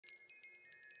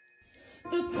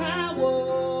The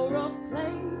power of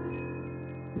play.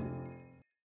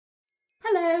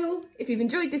 Hello! If you've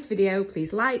enjoyed this video,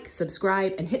 please like,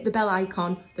 subscribe and hit the bell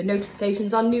icon for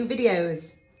notifications on new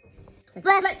videos.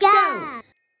 Let's go!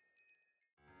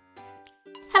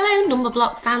 Hello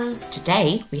Numberblock fans,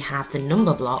 today we have the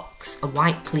Numberblocks, a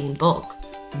white clean book,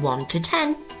 1 to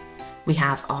 10. We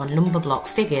have our Numberblock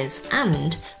figures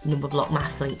and Numberblock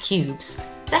Mathlink cubes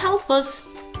to help us.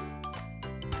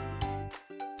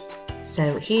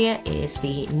 So here is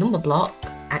the Numberblock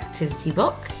activity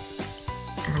book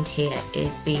and here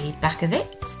is the back of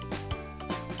it.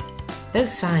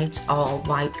 Both sides are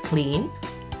white clean,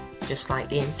 just like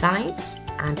the insides,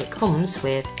 and it comes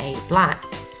with a black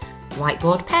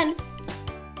whiteboard pen.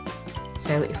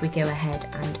 So if we go ahead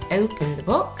and open the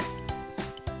book,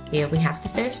 here we have the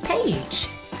first page.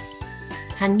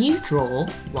 Can you draw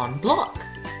one block?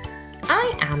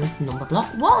 I am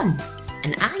Numberblock 1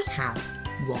 and I have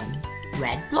one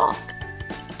red block.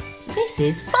 This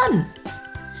is fun!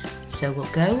 So we'll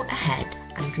go ahead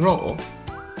and draw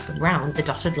around the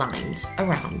dotted lines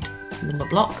around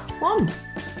Numberblock 1,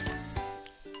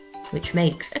 which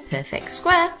makes a perfect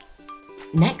square.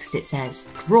 Next it says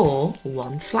draw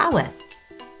one flower.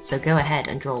 So go ahead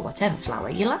and draw whatever flower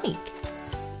you like.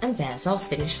 And there's our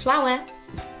finished flower.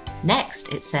 Next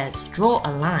it says draw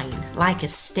a line like a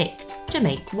stick to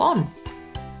make one.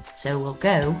 So we'll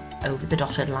go over the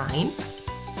dotted line,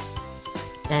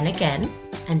 then again,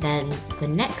 and then the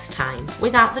next time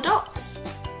without the dots.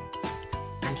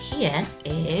 And here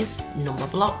is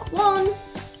Numberblock 1.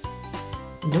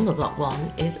 Numberblock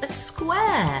 1 is a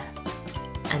square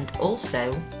and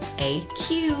also a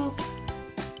cube.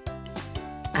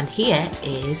 And here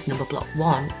is Numberblock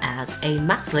 1 as a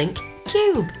Mathlink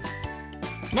cube.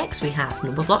 Next we have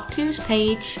Numberblock 2's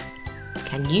page.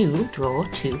 Can you draw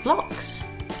 2 blocks?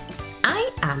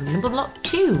 I am Numberblock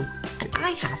 2 and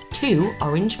I have 2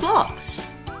 orange blocks.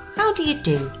 How do you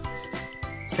do?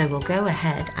 So we'll go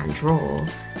ahead and draw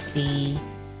the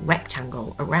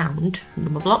rectangle around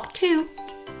Numberblock 2.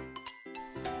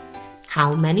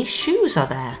 How many shoes are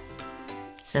there?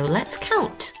 So let's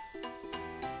count.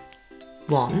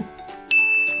 1,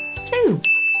 2.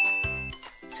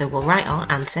 So we'll write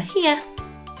our answer here.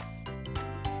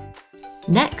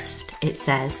 Next it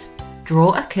says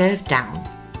draw a curve down,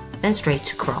 then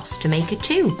straight across to make a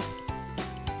 2.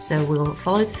 So we'll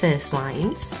follow the first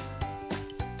lines,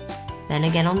 then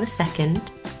again on the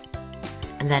second,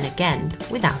 and then again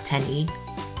without any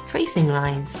tracing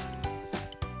lines.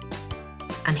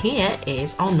 And here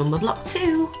is our Numberblock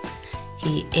 2.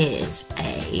 He is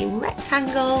a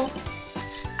rectangle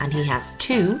and he has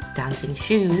 2 dancing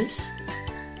shoes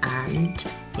and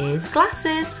his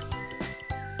glasses.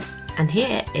 And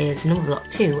here is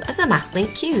Numberblock 2 as a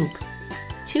Mathlink cube.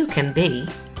 2 can be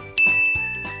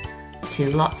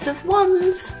 2 lots of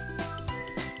 1s.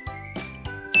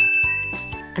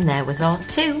 And there was our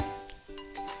 2.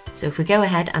 So if we go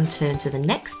ahead and turn to the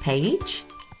next page,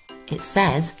 it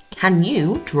says, can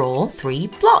you draw 3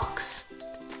 blocks?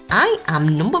 I am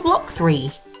Numberblock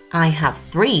 3. I have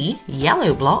 3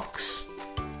 yellow blocks.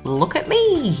 Look at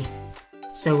me!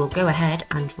 So we'll go ahead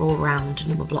and draw around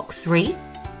Numberblock 3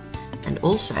 and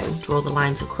also draw the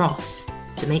lines across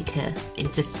to make her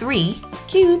into 3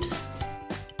 cubes.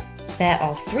 There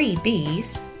are 3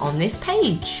 bees on this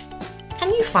page. Can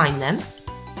you find them?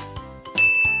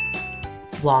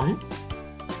 1,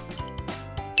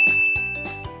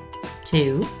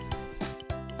 2,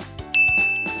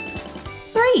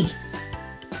 3.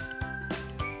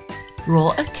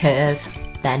 Draw a curve,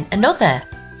 then another,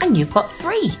 and you've got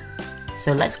 3.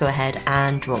 So let's go ahead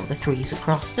and draw the 3s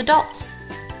across the dots.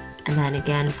 And then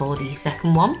again for the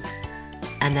second one,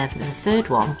 and then for the third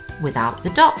one without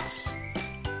the dots.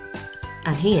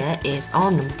 And here is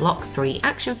our Numberblock 3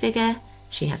 action figure.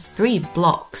 She has 3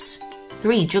 blocks,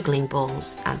 3 juggling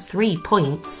balls and 3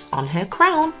 points on her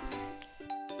crown.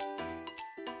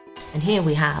 And here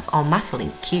we have our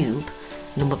Mathlink cube,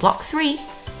 Numberblock 3,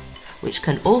 which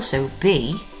can also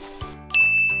be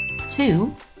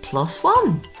 2 plus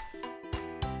 1.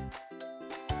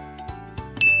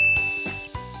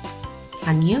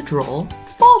 Can you draw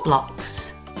 4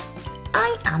 blocks?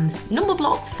 I am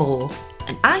Numberblock 4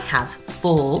 and I have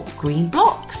 4 green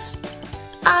blocks.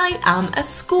 I am a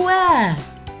square.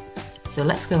 So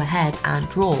let's go ahead and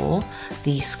draw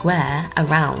the square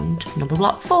around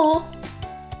Numberblock 4.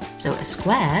 So a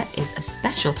square is a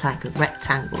special type of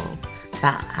rectangle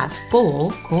that has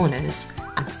 4 corners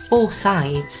and 4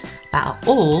 sides that are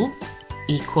all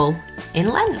equal in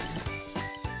length.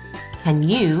 Can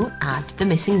you add the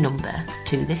missing number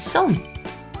to this sum?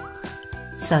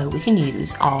 So we can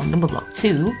use our Numberblock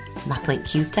 2 Mathlink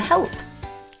cube to help.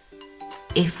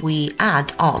 if we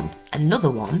add on another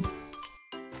one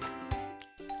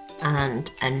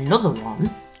and another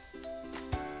one,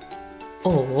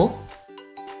 or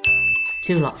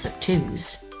 2 lots of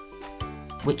 2s,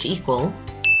 which equal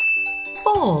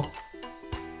 4.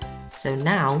 So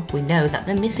now we know that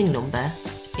the missing number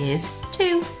is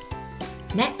 2.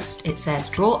 Next it says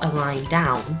draw a line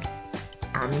down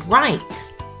and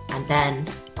right, and then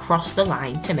cross the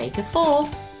line to make a 4.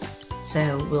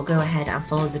 So we'll go ahead and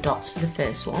follow the dots for the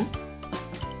first one,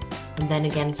 and then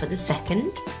again for the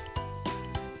second,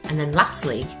 and then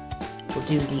lastly we'll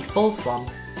do the fourth one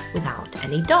without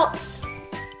any dots.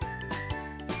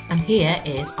 And here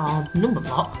is our number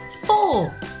block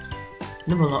 4.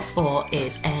 Number block 4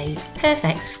 is a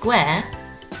perfect square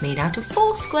made out of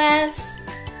 4 squares.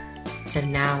 So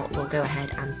now we'll go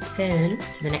ahead and turn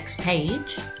to the next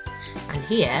page, and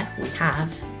here we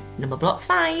have number block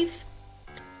 5.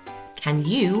 Can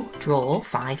you draw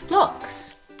 5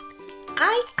 blocks?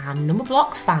 I am number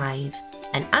block 5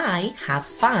 and I have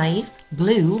 5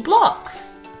 blue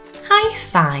blocks. High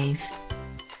five!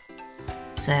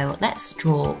 So let's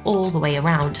draw all the way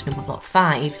around number block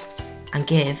 5 and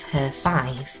give her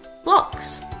 5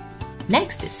 blocks.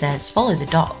 Next it says follow the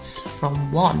dots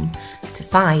from 1 to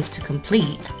 5 to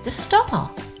complete the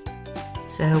star.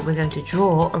 So we're going to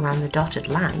draw around the dotted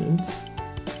lines,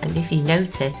 and if you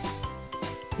notice,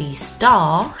 the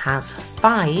star has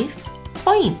 5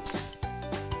 points.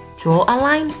 Draw a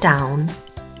line down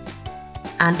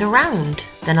and around,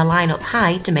 then a line up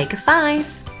high to make a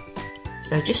 5.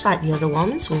 So just like the other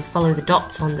ones, we'll follow the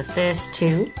dots on the first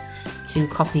 2 to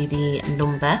copy the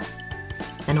number,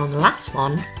 then on the last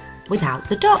one without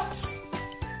the dots.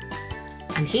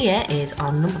 And here is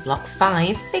our number block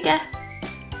 5 figure.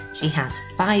 She has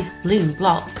 5 blue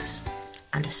blocks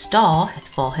and a star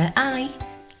for her eye.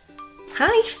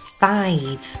 High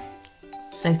five!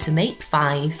 So to make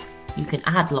 5, you can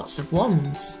add lots of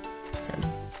 1s. So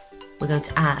we're going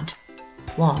to add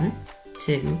 1,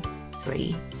 2,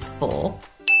 3, 4,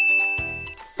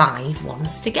 5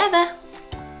 1s together.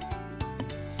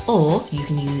 Or you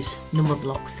can use number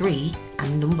block 3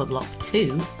 and number block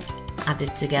 2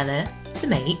 added together to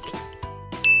make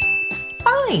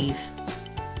 5.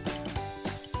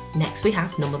 Next we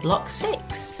have number block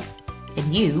 6.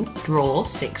 Can you draw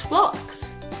 6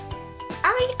 blocks?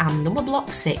 I am number block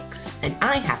 6 and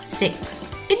I have 6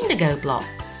 indigo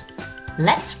blocks.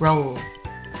 Let's roll.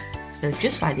 So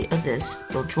just like the others,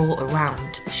 we'll draw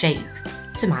around the shape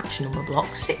to match number block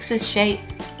 6's shape.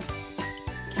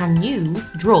 Can you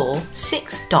draw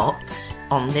 6 dots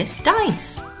on this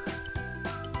dice?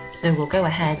 So we'll go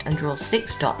ahead and draw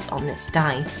 6 dots on this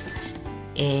dice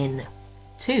in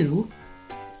 2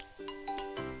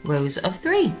 rows of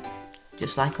 3,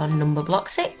 just like on number block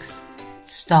 6.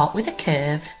 Start with a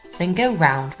curve, then go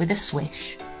round with a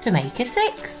swish to make a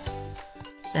 6.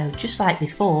 So just like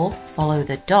before, follow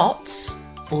the dots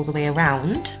all the way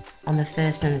around on the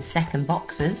first and the second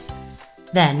boxes,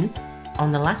 then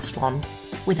on the last one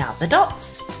without the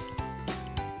dots.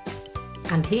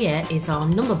 And here is our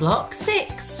number block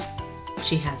 6.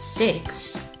 She has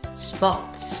 6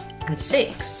 spots and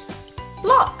 6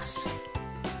 blocks.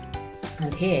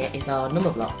 And here is our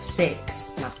number block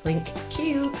 6 math link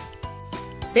cube.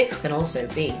 6 can also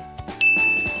be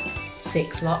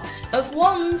 6 lots of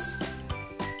 1s.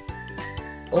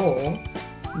 Or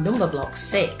number block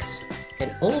 6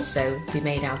 can also be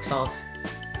made out of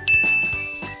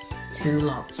 2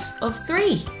 lots of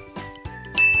 3.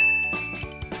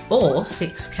 Or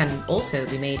 6 can also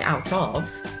be made out of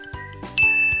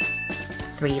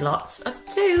 3 lots of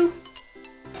 2.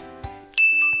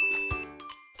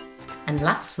 And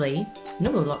lastly,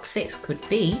 number block 6 could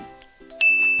be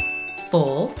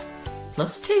 4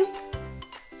 plus 2.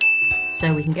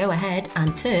 So we can go ahead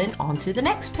and turn on to the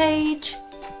next page.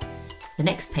 The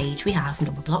next page we have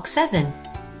number block 7.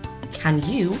 Can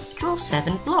you draw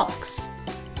 7 blocks?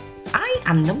 I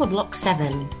am number block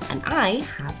 7 and I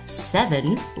have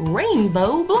 7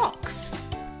 rainbow blocks.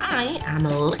 I am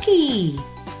lucky.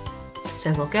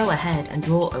 So we'll go ahead and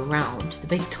draw around the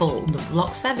big tall number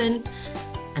block 7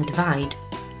 and divide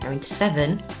her into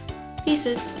 7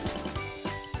 pieces.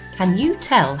 Can you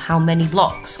tell how many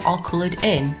blocks are coloured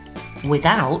in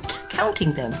without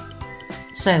counting them?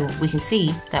 So we can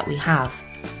see that we have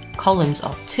columns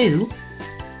of 2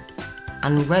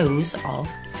 and rows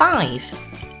of 5.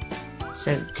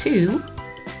 So 2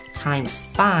 times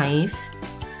 5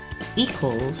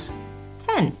 equals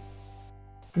 10.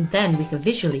 And then we can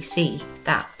visually see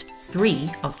that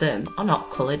 3 of them are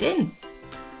not coloured in.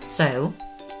 So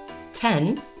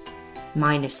 10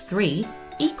 minus 3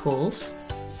 equals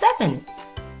 7.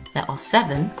 There are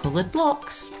 7 coloured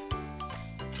blocks.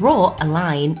 Draw a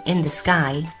line in the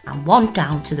sky and one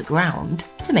down to the ground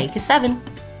to make a 7.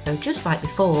 So just like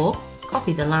before,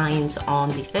 copy the lines on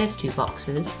the first 2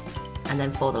 boxes, and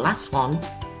then for the last one,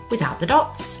 without the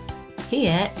dots.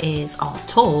 Here is our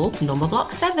tall number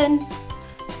block 7.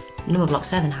 Number block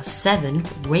 7 has 7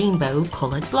 rainbow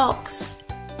coloured blocks.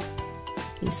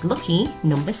 It's lucky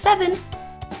number 7.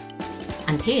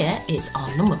 And here is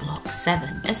our number block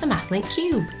 7 as a Mathlink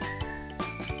cube.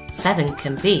 7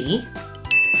 can be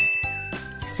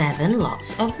 7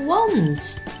 lots of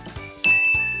 1s.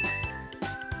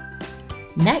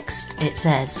 Next it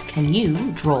says, can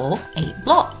you draw 8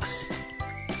 blocks?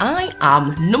 I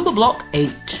am Numberblock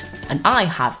 8 and I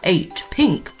have 8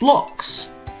 pink blocks.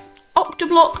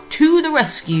 Octoblock to the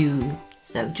rescue.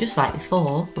 So just like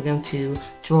before, we're going to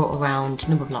draw around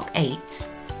Numberblock 8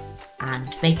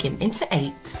 and make him into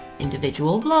 8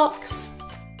 individual blocks.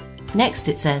 Next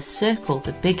it says circle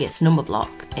the biggest number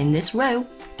block in this row.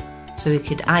 So we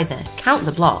could either count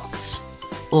the blocks,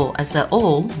 or as they're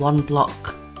all 1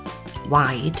 block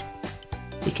wide,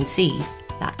 we can see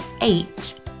that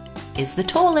 8 is the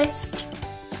tallest,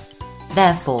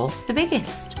 therefore the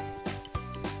biggest.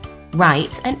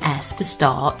 Write an S to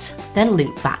start, then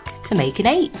loop back to make an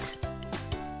 8.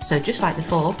 So just like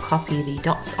before, copy the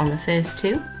dots on the first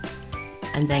 2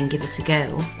 and then give it a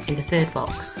go in the 3rd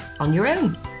box on your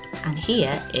own. And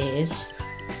here is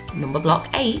number block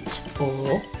 8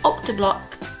 or Octoblock.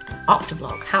 An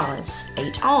Octoblock has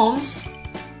 8 arms.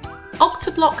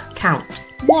 Octoblock count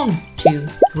 1, 2,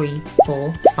 3,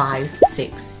 4, 5,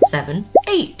 6, 7,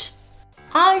 8.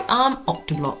 I am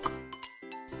Octoblock.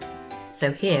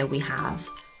 So here we have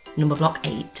number block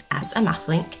 8 as a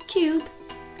Mathlink cube.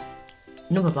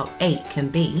 Number block 8 can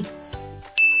be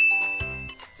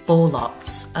 4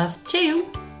 lots of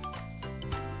 2.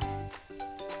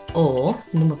 Or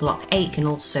number block 8 can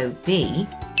also be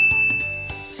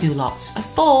 2 lots of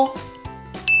 4.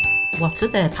 What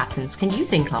other patterns can you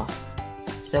think of?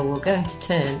 So we're going to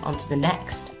turn onto the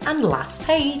next and last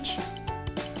page.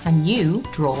 Can you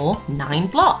draw 9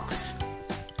 blocks?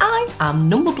 I am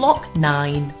Numberblock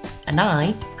 9 and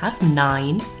I have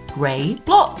 9 grey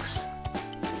blocks.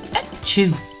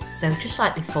 Achoo! So just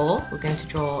like before, we're going to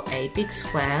draw a big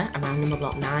square around number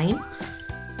block 9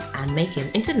 and make him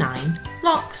into 9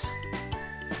 blocks.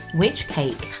 Which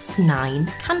cake has 9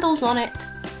 candles on it?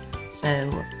 So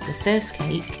the first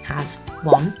cake has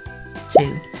 1,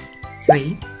 2,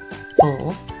 3,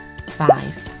 4,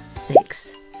 5,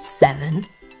 6,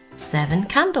 7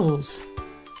 candles.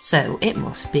 So it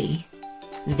must be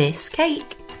this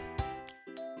cake.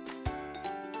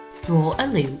 Draw a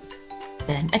loop,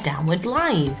 then a downward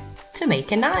line to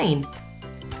make a 9.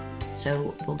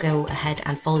 So we'll go ahead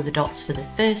and follow the dots for the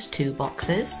first 2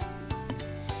 boxes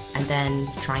and then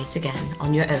try it again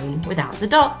on your own without the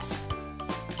dots.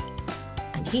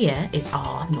 And here is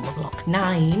our number block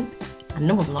 9, and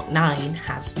number block 9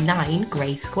 has 9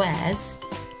 grey squares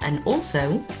and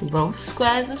also rough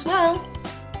squares as well.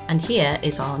 And here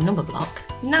is our number block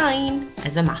 9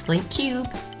 as a Mathlink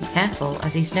cube. Be careful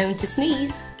as he's known to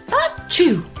sneeze.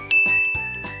 Achoo!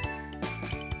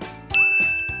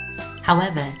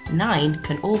 However, 9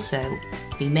 can also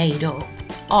be made up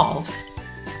of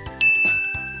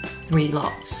 3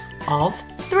 lots of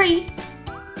 3.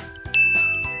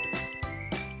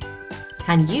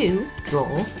 Can you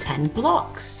draw 10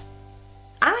 blocks?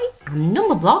 I am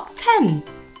number block 10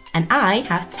 and I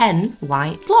have 10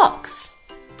 white blocks.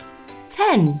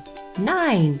 10,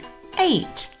 9,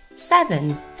 8,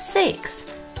 7, 6,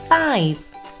 5,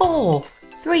 4,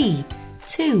 3,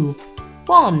 2,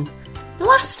 1.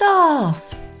 Blast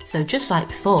off! So just like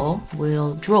before,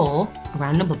 we'll draw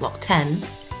around number block 10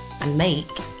 and make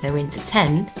her into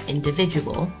 10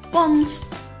 individual ones.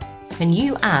 Can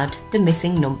you add the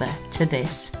missing number to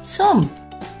this sum?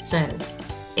 So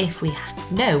if we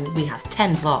know we have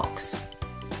 10 blocks,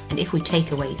 and if we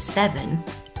take away 7,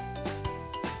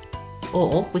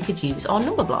 or we could use our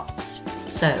number blocks.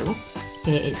 So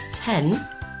here is 10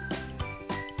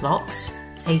 blocks,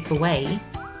 take away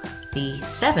the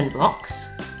 7 blocks,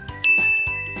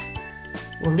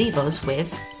 will leave us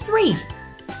with 3.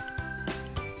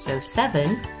 So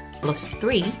 7 plus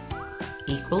 3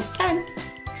 equals 10.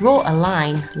 Draw a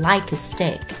line like a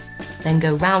stick, then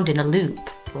go round in a loop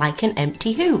like an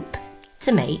empty hoop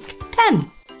to make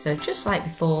 10. So just like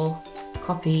before,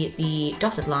 copy the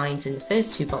dotted lines in the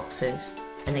first 2 boxes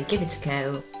and then give it a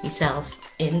go yourself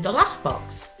in the last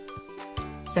box.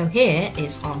 So here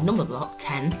is our number block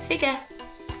 10 figure.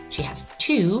 She has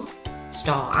 2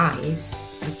 star eyes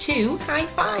and 2 high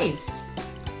fives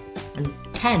and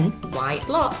 10 white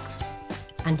blocks.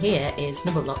 And here is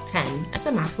number block 10 as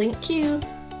a Mathlink cube.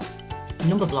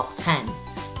 Numberblock 10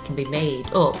 can be made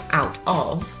up out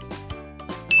of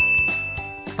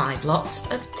 5 lots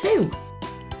of 2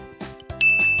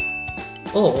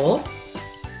 or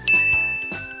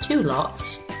 2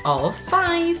 lots of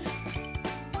 5.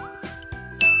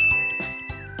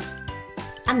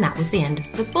 And that was the end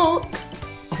of the book.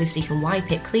 Obviously you can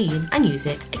wipe it clean and use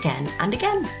it again and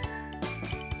again.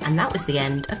 And that was the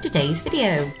end of today's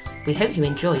video. We hope you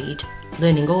enjoyed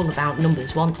learning all about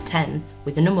numbers 1 to 10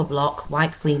 with the Numberblock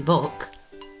Wipe Clean book,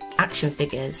 action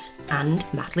figures and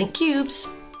MathLink cubes.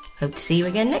 Hope to see you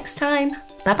again next time.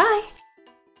 Bye bye!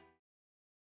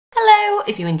 Hello!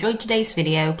 If you enjoyed today's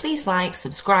video, please like,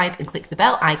 subscribe and click the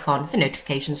bell icon for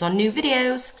notifications on new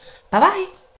videos. Bye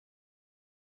bye!